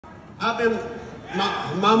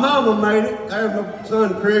My mama made it. There's my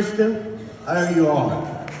son Christian. There you are.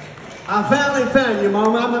 I finally found you,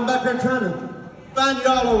 Mama. I've been back there trying to find you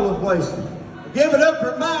all over the place. Give it up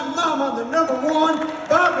for my mama, the #1,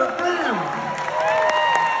 Barbara Brown.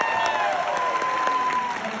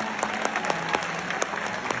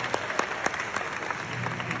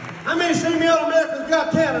 How many seen me on America's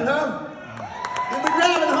Got Talent, huh? You be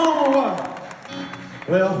driving home or what?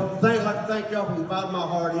 Well, I'd like to thank y'all from the bottom of my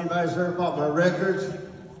heart. Anybody's ever bought my records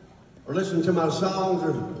or listened to my songs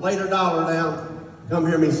or laid a dollar down, come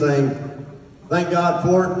hear me sing. Thank God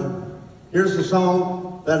for it. Here's the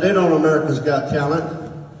song that I did on America's Got Talent.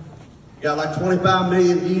 Got like 25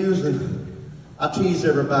 million views, and I tease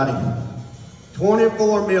everybody.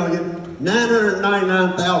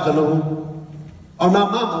 24,999,000 of them are my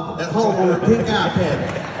mama at home on her pink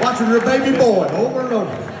iPad, watching her baby boy over and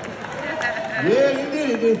over. Yeah, you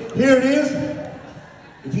did it. Here it is.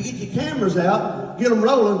 If you get your cameras out, get them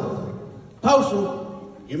rolling, post them,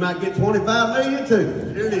 you might get 25 million too.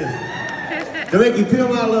 Here it is. To make you feel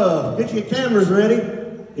my love. Get your cameras ready.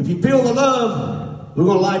 If you feel the love, we're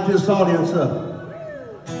going to light this audience up.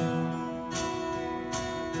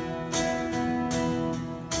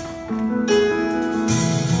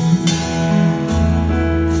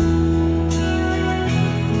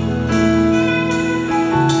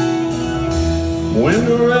 When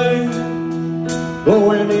the rain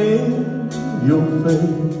going in your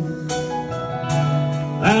face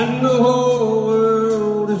and the whole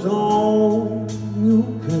world is on your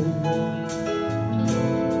case,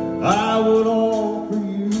 I would offer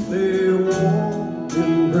you their warm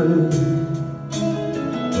embrace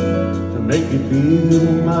to make you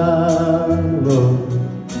feel my love.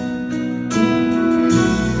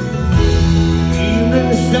 Even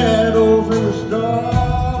the shadows and the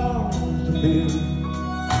stars appear.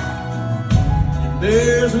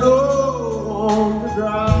 There's no one to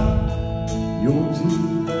dry your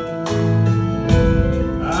tears.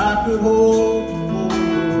 I could hold you for a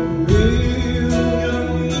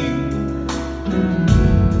million years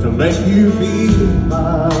to make you feel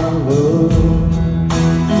my love.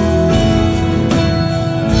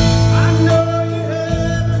 I know you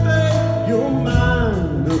haven't made your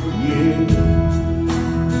mind up yet.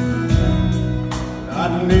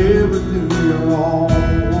 I'd never do you wrong.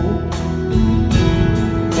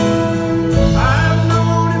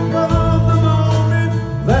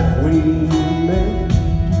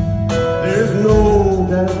 There's no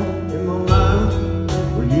doubt in my mind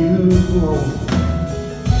where you belong.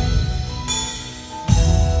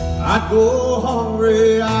 I go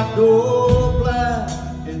hungry, I go black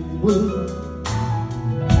and blue.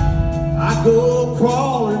 I go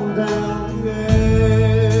crawling down the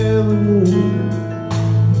avenue.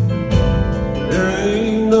 There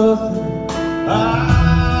ain't nothing I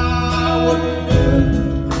wouldn't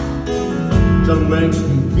do to make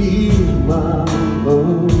you feel my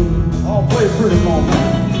love. Oh, play a pretty long man.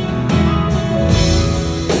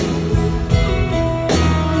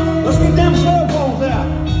 Let's get them cell phones out.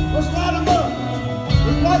 Let's light them up.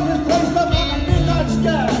 Let's light this place up like a midnight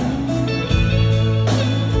sky.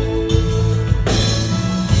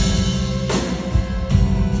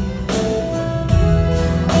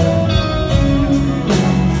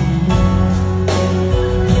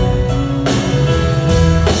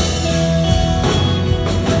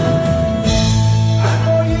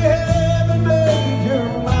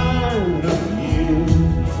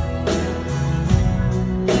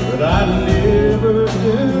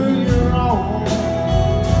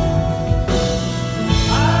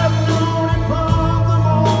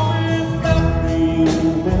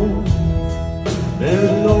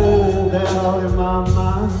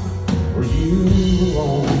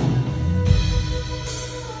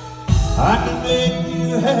 I can make you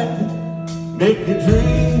happy, make your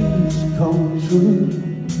dreams come true.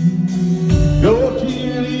 Go to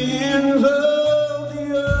the ends of the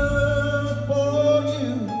earth for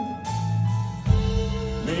you.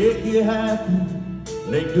 Make you happy,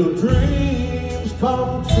 make your dreams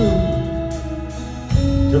come true.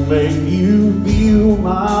 To make you feel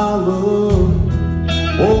my love.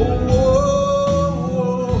 Oh, oh,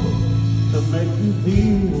 oh. To make you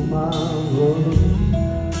feel my love.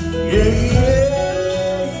 Yeah,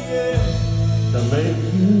 yeah, yeah, to make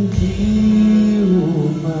you feel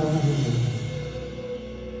my,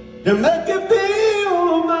 to make you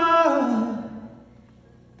feel my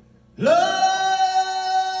love.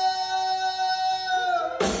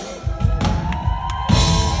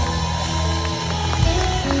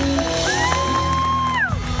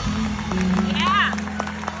 Yeah.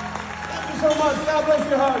 Thank you so much. God bless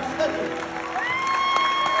your heart.